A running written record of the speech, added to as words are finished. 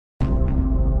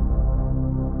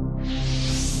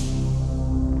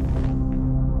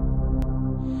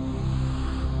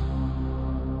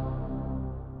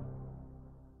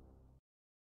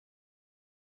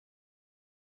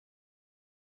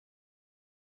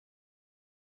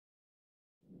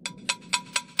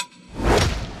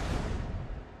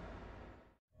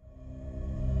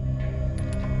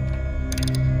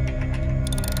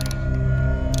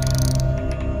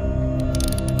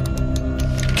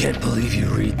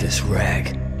this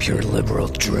rag. Pure liberal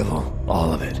drivel.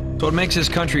 All of it. So what makes this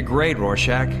country great,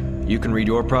 Rorschach? You can read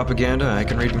your propaganda, I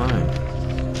can read mine.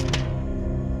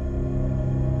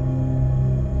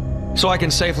 So I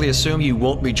can safely assume you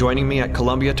won't be joining me at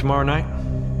Columbia tomorrow night?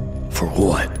 For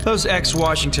what? Those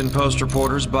ex-Washington Post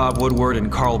reporters, Bob Woodward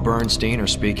and Carl Bernstein, are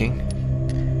speaking.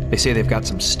 They say they've got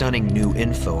some stunning new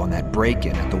info on that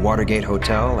break-in at the Watergate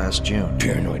Hotel last June.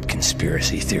 Paranoid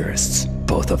conspiracy theorists.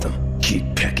 Both of them.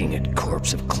 Keep pecking at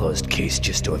corpse of closed case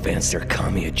just to advance their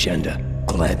commie agenda.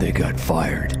 Glad they got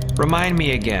fired. Remind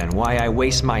me again why I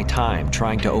waste my time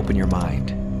trying to open your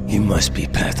mind. You must be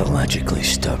pathologically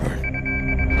stubborn.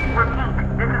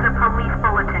 Repeat, this is a police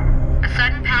bulletin. A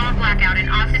sudden power blackout in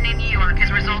Austin, New York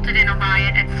has resulted in a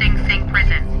riot at Sing Sing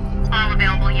Prison. All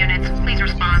available units, please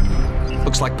respond.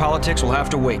 Looks like politics will have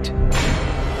to wait.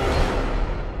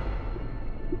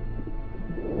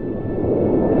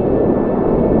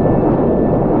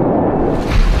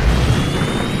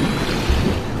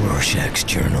 Rorschach's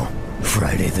Journal,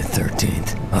 Friday the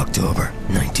 13th, October,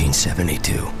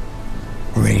 1972.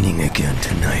 Raining again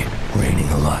tonight. Raining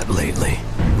a lot lately.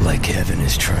 Like heaven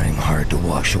is trying hard to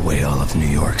wash away all of New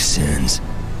York's sins.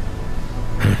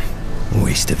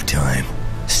 Waste of time.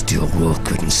 Steel wool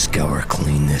couldn't scour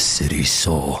clean this city's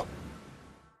soul.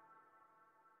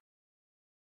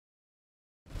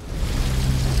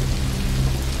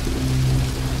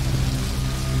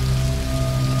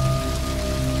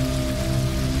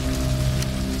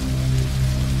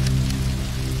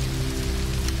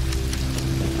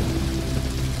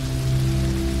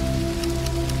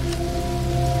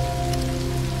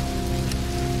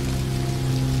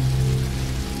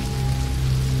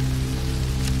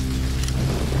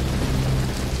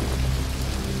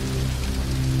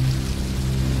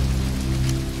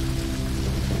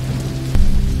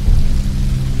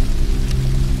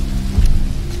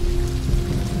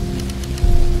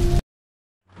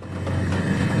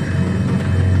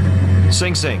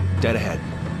 Sing Sing, dead ahead.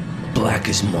 Black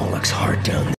as Moloch's heart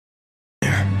down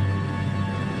there.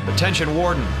 Attention,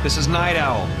 Warden. This is Nite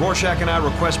Owl. Rorschach and I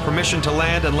request permission to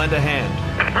land and lend a hand.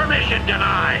 Permission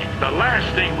denied. The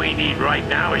last thing we need right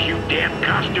now is you damn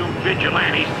costume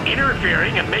vigilantes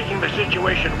interfering and making the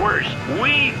situation worse.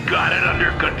 We've got it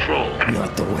under control.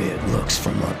 Not the way it looks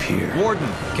from up here. Warden,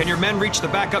 can your men reach the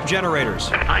backup generators?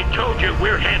 I told you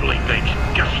we're handling things.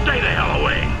 Just stay the hell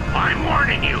away. I'm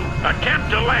warning you. Attempt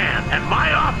to land, and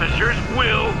my officers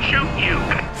will shoot you.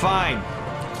 Fine.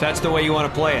 If that's the way you want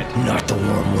to play it. Not the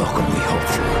warm welcome we hoped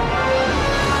for.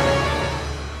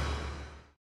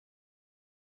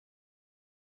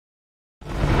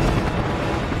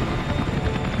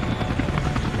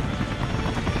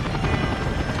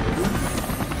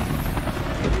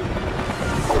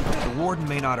 The Warden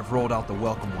may not have rolled out the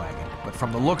welcome wagon, but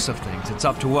from the looks of things, it's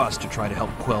up to us to try to help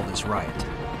quell this riot.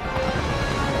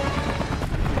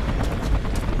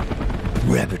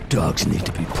 Rabid dogs need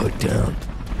to be put down.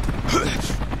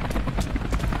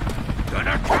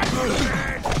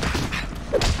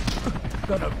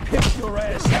 Gonna pick your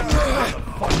ass out,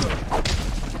 motherfucker.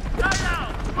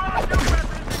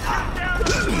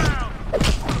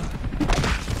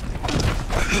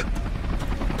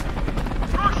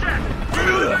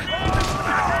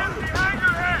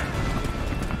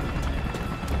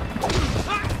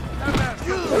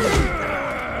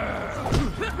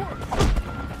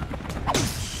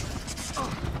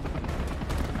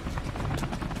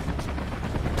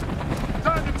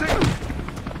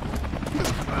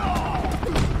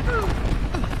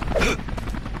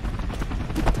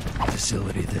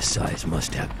 Facility this size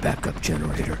must have backup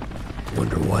generator.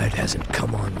 Wonder why it hasn't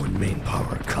come on when main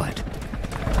power cut.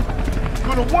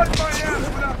 Gonna wipe my ass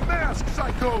without mask,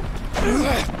 psycho!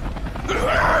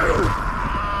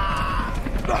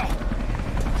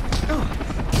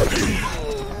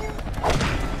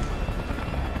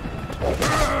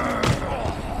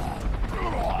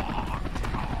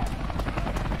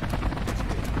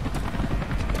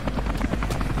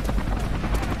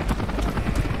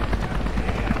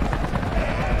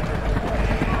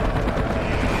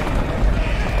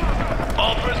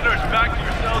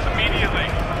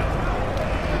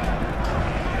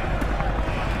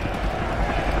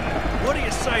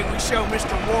 Show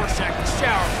Mr. Rorschach the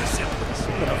shower facilities.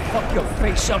 Gonna fuck your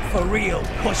face up for real,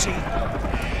 pussy.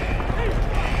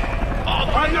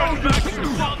 I know back to the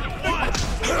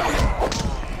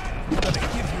I'm gonna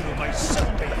give you to my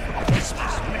cellmate for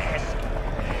Christmas, man.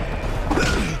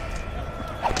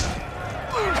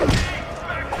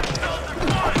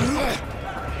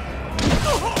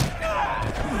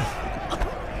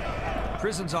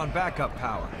 Prison's on backup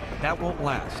power, but that won't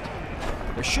last.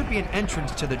 There should be an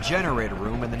entrance to the generator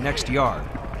room in the next yard.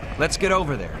 Let's get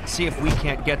over there and see if we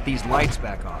can't get these lights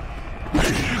back on. You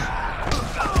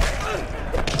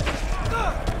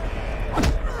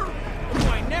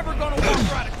ain't never gonna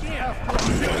walk right again.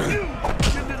 You,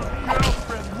 your little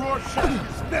girlfriend Rorschach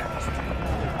is next.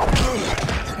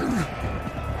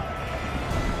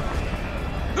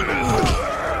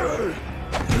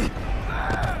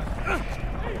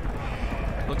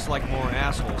 Looks like more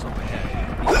assholes up ahead.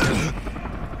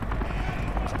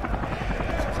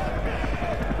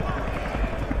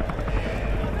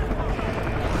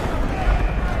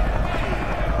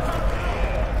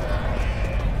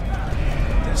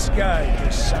 This guy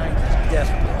just signed his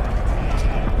death warrant.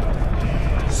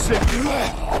 Sick.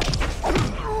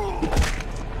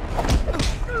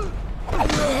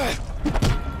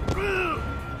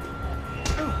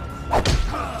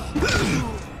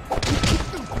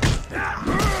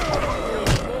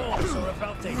 Walls are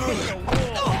about to hit the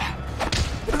wall.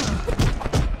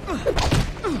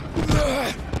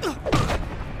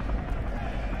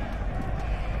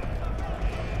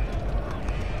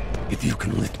 If you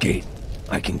can lift gate,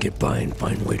 I can get by and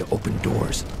find a way to open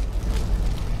doors.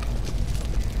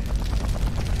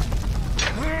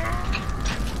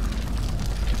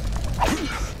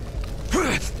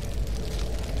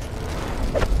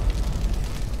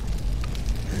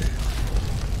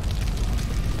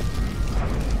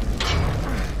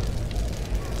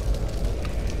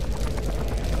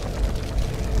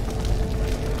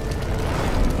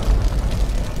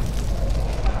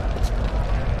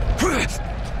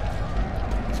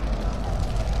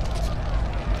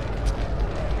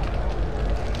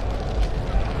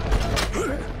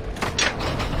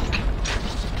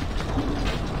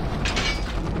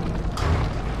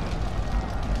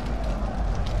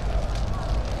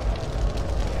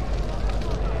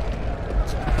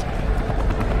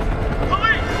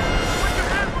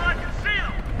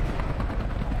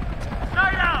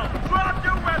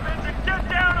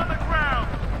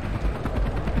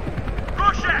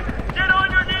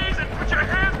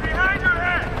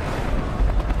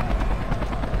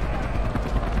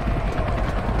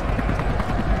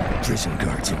 Prison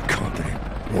guard's incompetent.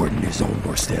 Warden his own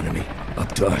worst enemy.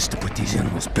 Up to us to put these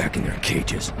animals back in their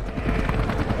cages.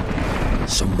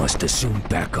 Some must assume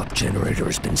backup generator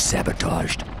has been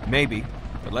sabotaged. Maybe,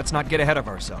 but let's not get ahead of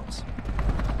ourselves.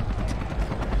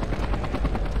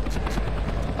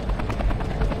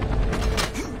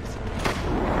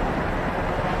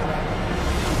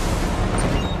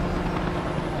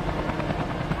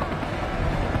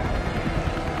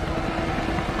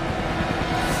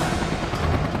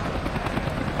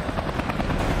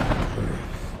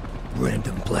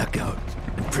 Random blackout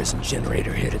and prison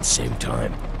generator hit at same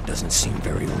time. Doesn't seem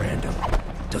very random.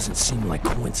 Doesn't seem like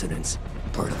coincidence.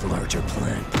 Part of a larger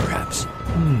plan, perhaps.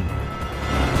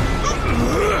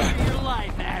 Your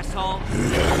life, asshole.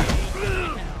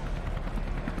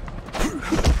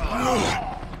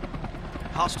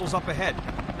 Hostiles up ahead.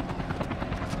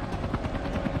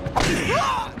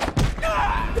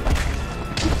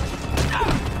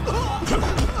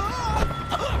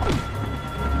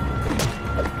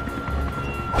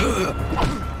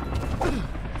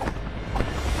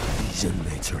 These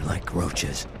inmates are like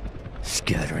roaches,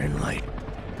 scattering light,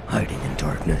 hiding in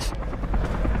darkness.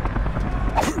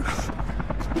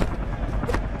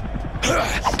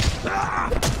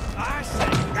 I say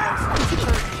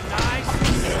pretty nice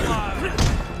and slow.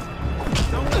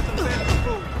 Don't let them bend the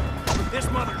fool. This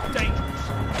mother's dangerous.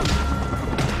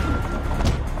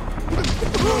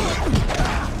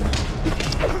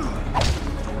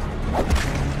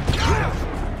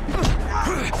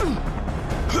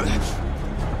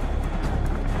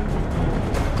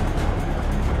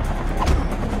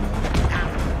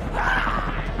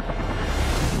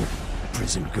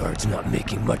 Prison guards not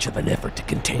making much of an effort to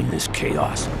contain this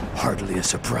chaos. Hardly a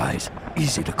surprise.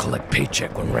 Easy to collect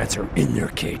paycheck when rats are in their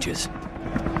cages.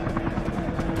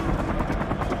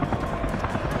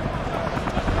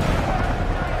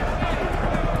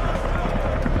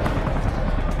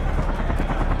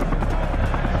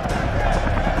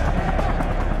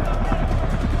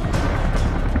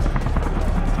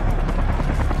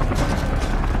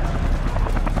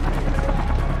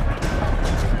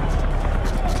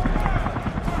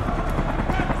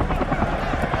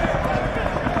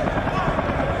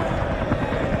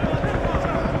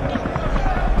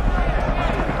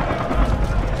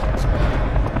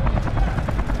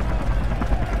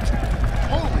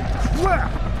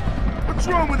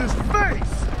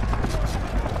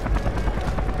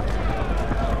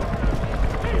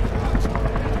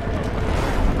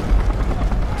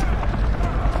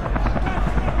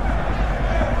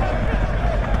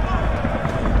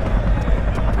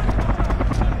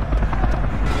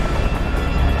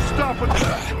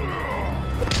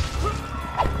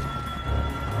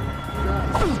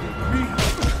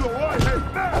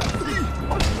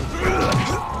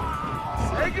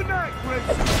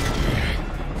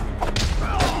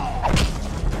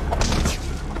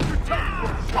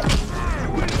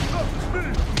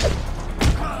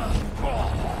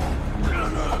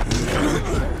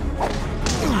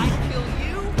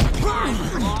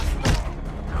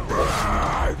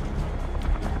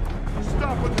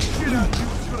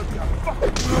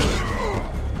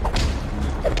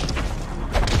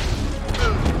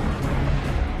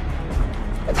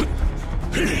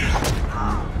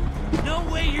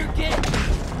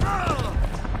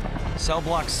 cell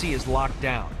block C is locked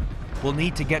down. We'll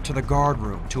need to get to the guard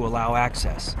room to allow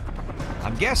access.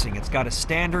 I'm guessing it's got a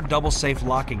standard double-safe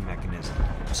locking mechanism,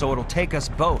 so it'll take us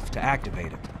both to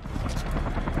activate it.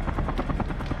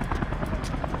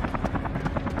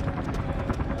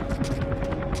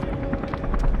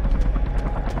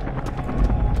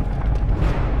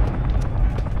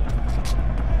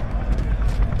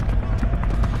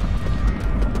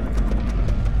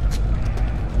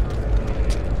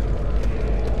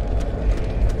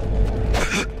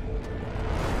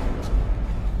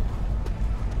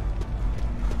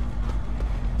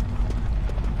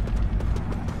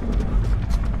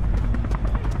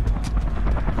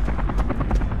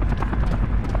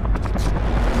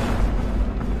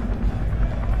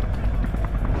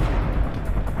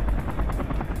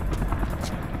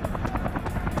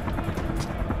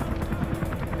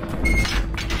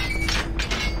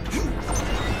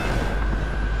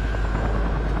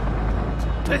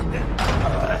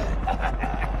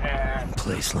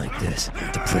 Like this,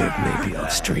 depraved may be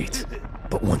off streets,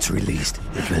 but once released,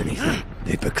 if anything,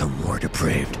 they become more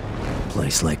depraved. A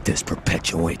place like this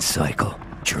perpetuates cycle,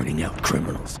 churning out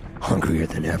criminals, hungrier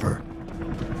than ever.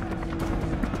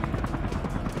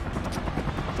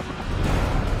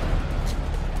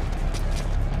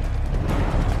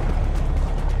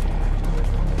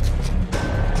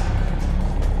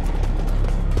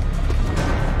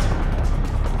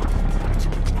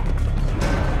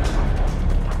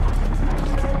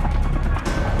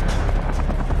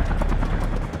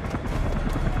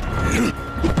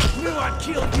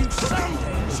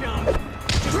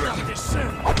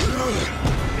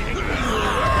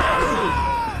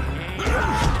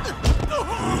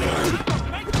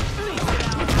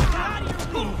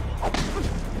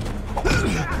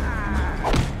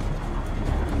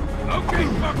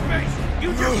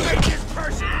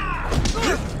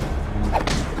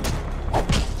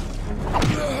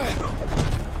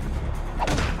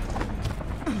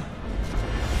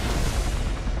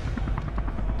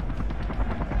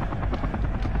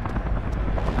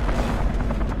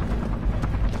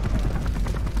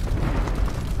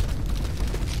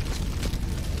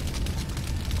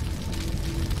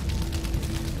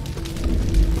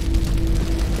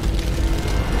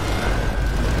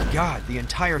 God, the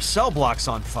entire cell block's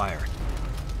on fire.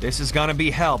 This is gonna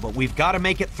be hell, but we've got to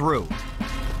make it through.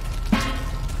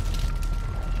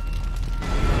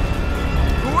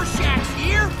 Rorschach's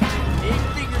here? Big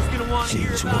figure's gonna want to hear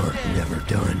Seems about work this. never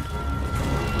done.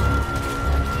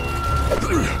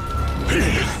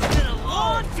 It's been a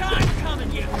long time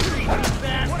coming, you creepy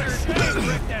bastard. What a shame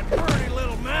with that pretty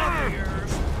little mouth of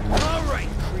yours. All right,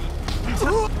 creep.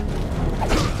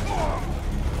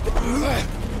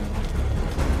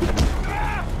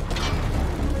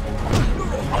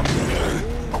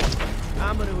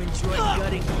 I'm gonna enjoy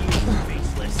gutting you,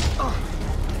 faceless.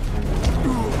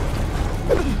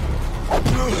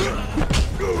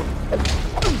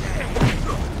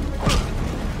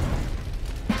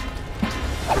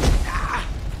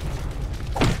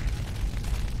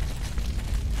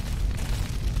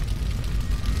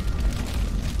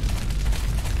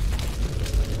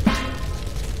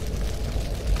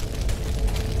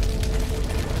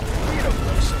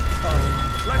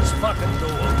 Let's fucking do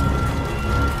it.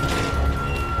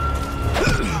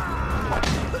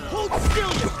 Hold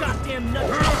still, you goddamn nut!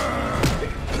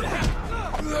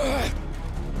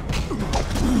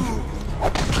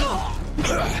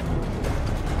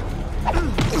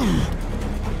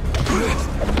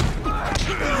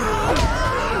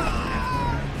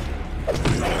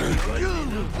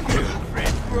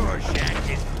 Red Rorschach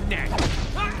is next.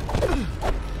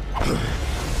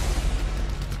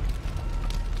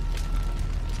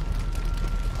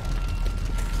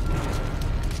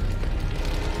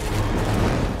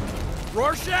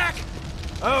 Rorschach?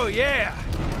 Oh yeah!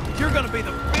 You're gonna be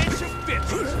the bitch of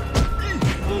bitches!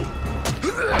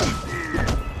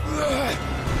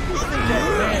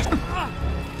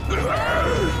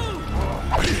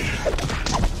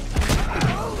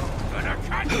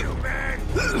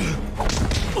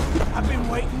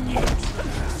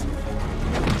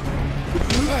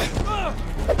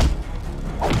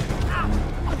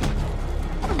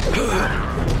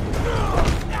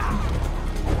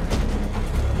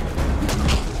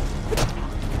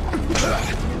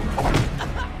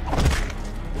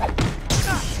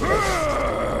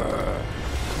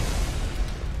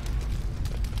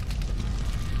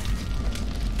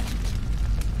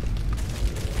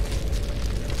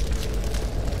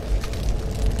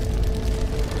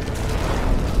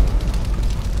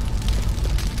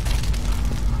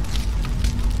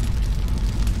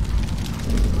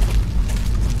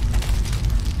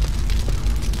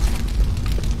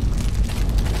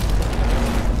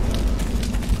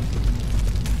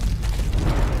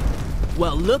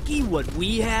 Well, looky what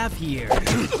we have here. I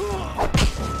don't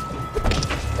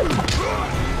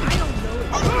know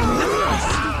if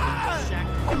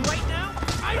and right now,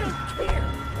 I don't care.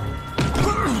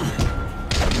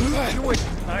 You would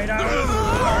Night Owl.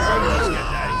 Let's get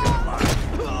out of here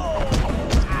alive.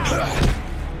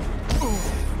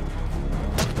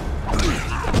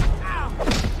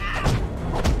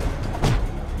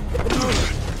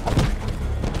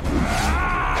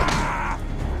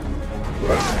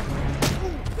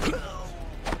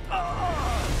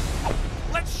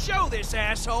 Let's show this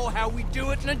asshole how we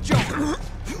do it in a joint. I'm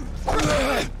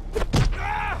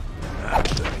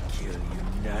gonna kill you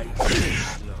nice and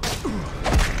slow.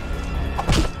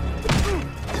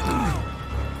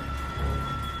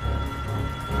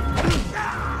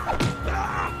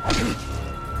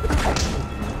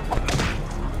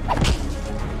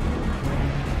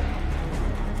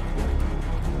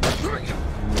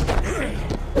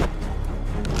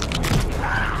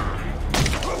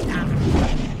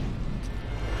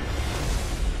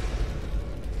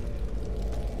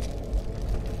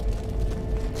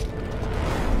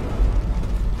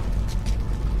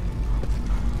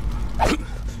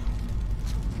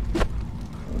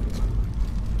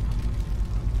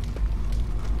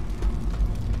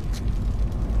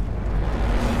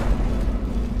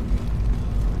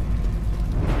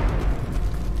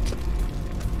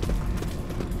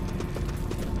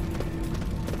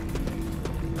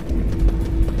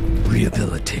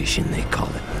 Rehabilitation, they call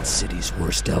it, when city's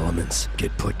worst elements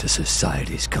get put to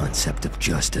society's concept of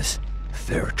justice.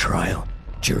 Fair trial,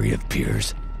 jury of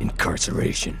peers,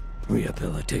 incarceration,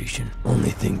 rehabilitation. Only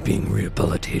thing being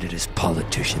rehabilitated is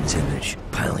politicians' image.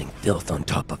 Piling filth on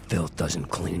top of filth doesn't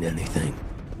clean anything.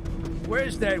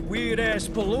 Where's that weird-ass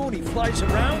balloon he flies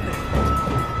around in?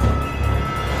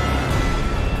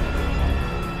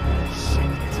 Shit,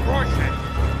 it's Rorschach.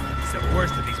 He's the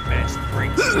worst of these bad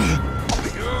freaks.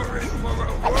 You're in for a world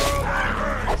of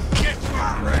hurt. Get your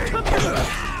brain. Come here.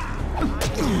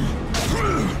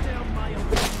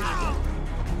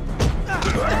 I'm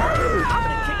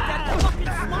gonna kick that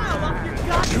fucking smile off your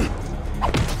gut.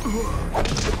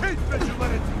 Hey,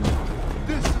 vigilante!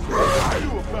 This is what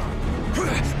you about!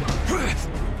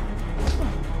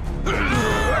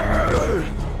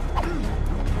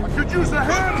 I could use a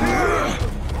hand here!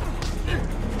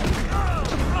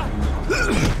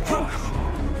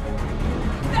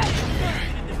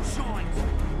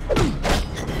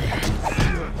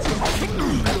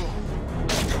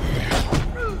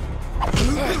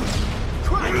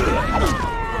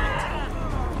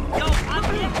 Yo, I'm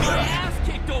getting my ass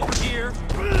kicked over here.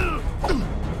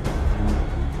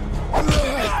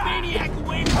 This maniac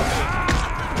away from me.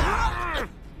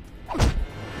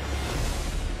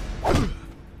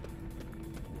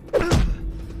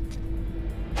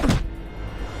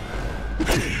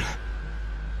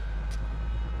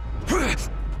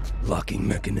 Locking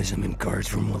mechanism in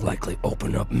guards room will likely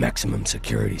open up maximum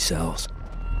security cells.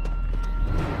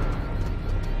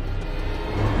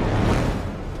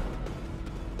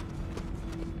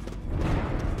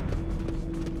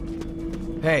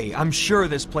 Hey, I'm sure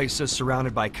this place is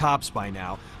surrounded by cops by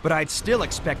now, but I'd still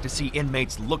expect to see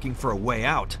inmates looking for a way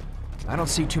out. I don't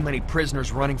see too many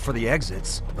prisoners running for the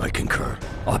exits. I concur.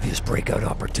 Obvious breakout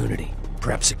opportunity.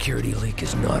 Perhaps security leak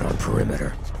is not on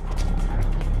perimeter.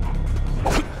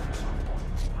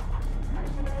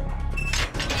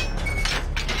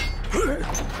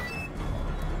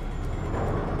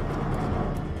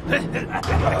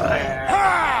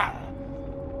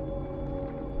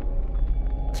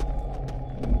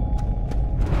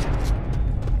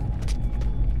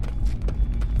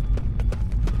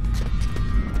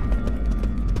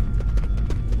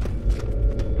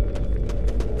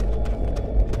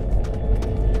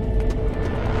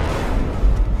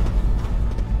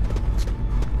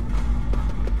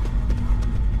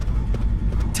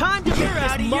 Time to get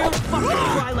this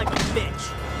motherfucker dry like a bitch.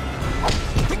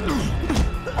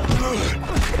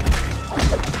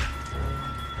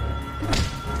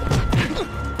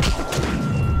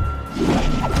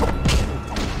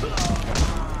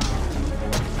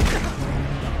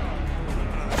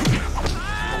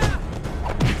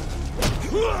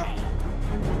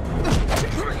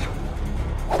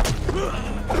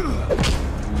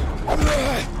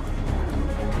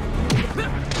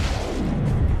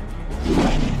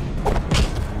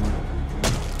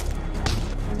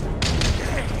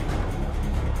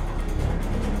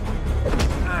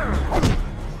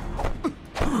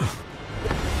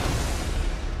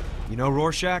 You know,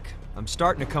 Rorschach, I'm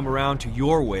starting to come around to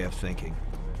your way of thinking.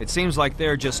 It seems like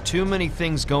there are just too many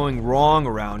things going wrong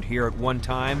around here at one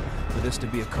time for this to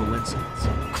be a coincidence.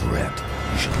 Correct.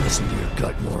 You should listen to your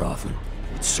gut more often.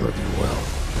 would serve you well.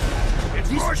 It's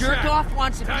This Rorschach. jerk-off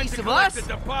wants a Time piece to of collect us? the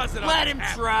deposit on Let him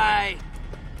tap. try.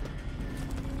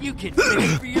 You can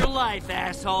fight for your life,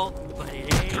 asshole, but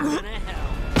it ain't gonna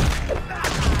help.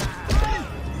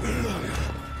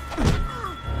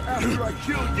 After I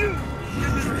kill you,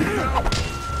 give this thing out.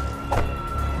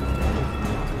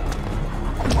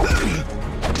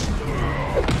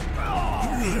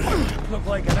 Look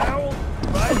like an owl,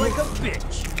 ride like a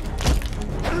bitch.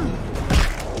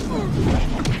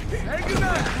 Hey, good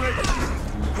night, Rick.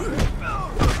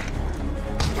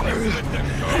 With the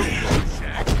code,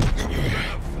 Rorschach.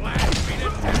 Gonna flash me to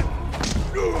death.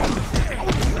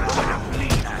 Gonna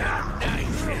bleed down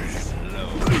nice and slow.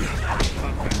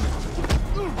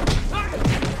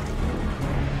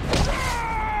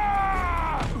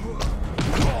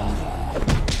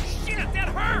 Shit, that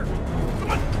hurt!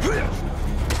 Come on!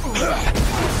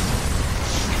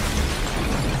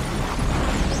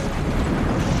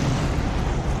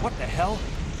 What the hell?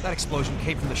 That explosion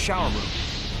came from the shower room.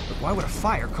 But why would a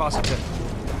fire cause it to...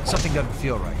 Something doesn't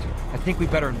feel right. I think we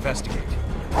better investigate.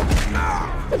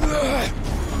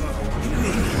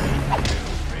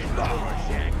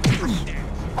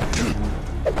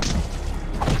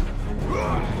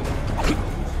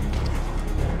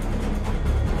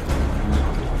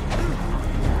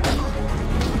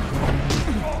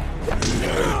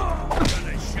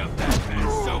 Gonna shove that man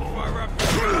so far up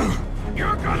your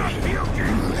you're gonna puke your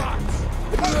guts!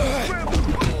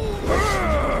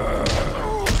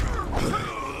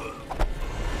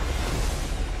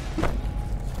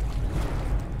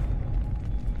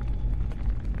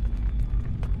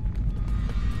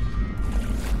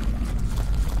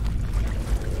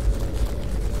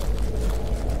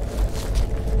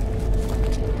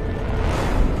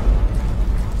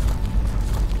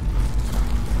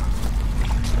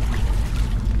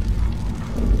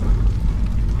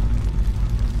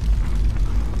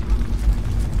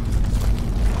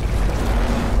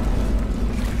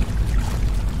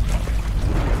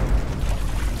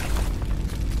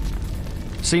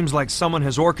 Seems like someone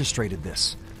has orchestrated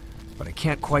this, but I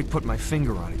can't quite put my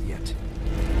finger on it yet.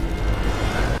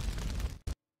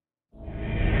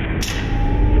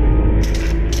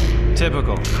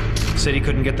 Typical. City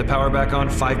couldn't get the power back on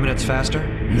 5 minutes faster?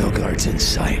 No guards in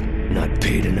sight. Not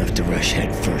paid enough to rush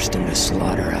headfirst into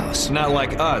slaughterhouse. Not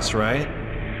like us, right?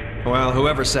 Well,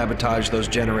 whoever sabotaged those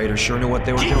generators sure knew what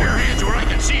they were Keep doing. your hands where I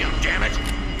can see them, damn it!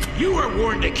 You were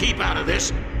warned to keep out of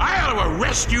this. I ought to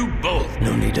arrest you both.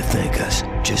 No need to thank us.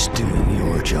 Just doing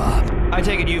your job. I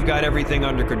take it you've got everything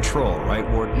under control, right,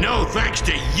 Warden? No thanks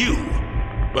to you.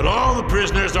 But all the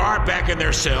prisoners are back in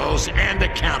their cells and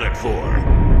accounted for.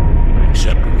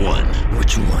 Except one.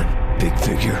 Which one? Big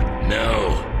figure?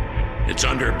 No. It's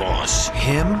underboss.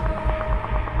 Him?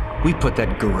 We put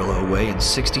that gorilla away in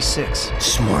 '66.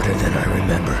 Smarter than I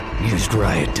remember. Used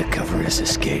riot to cover his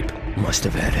escape. Must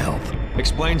have had help.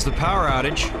 Explains the power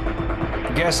outage.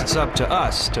 Guess it's up to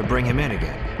us to bring him in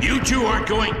again. You two aren't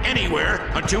going anywhere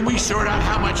until we sort out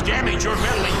how much damage your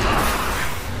meddling caused.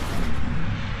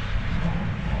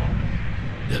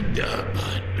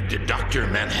 Dr.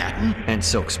 Manhattan? And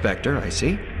Silk Spectre, I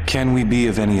see. Can we be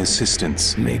of any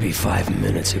assistance? Maybe 5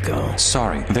 minutes ago.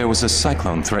 Sorry, there was a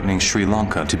cyclone threatening Sri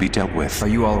Lanka to be dealt with. Are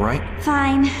you all right?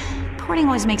 Fine. Porting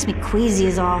always makes me queasy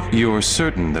is all. You're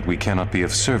certain that we cannot be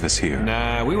of service here?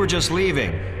 Nah, we were just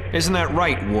leaving. Isn't that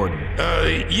right, Warden?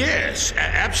 Yes,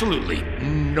 absolutely.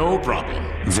 No problem.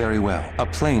 Very well. A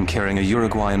plane carrying a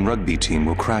Uruguayan rugby team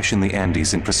will crash in the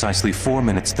Andes in precisely 4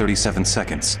 minutes 37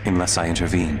 seconds, unless I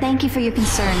intervene. Thank you for your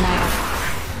concern, Nite.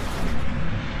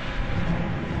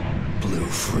 Blue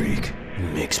freak.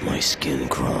 Makes my skin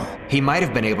crawl. He might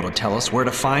have been able to tell us where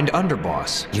to find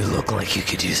Underboss. You look like you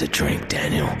could use a drink,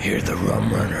 Daniel. Here the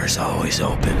rum runner's always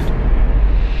open.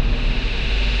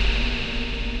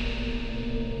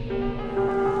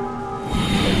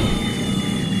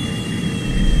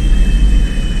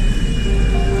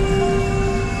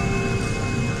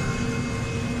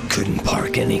 Couldn't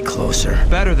park any closer.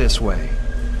 Better this way.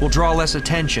 We'll draw less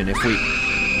attention if we...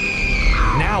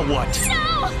 Now what?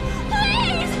 No!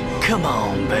 Please! Come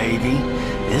on, baby.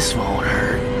 This won't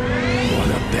hurt.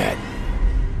 Wanna bet?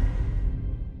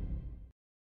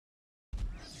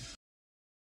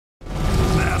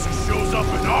 Mask shows up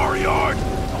in our yard.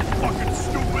 How fucking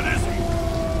stupid is he?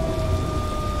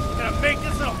 Gonna make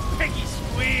this little piggy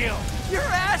squeal. Your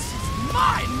ass is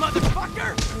mine,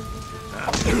 motherfucker!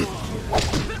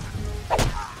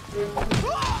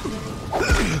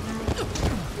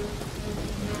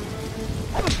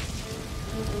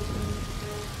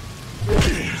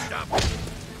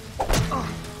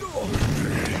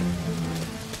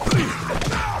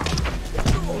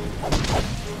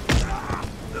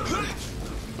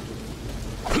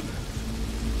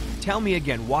 Tell me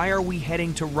again, why are we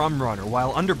heading to Rum Runner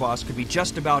while Underboss could be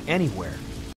just about anywhere?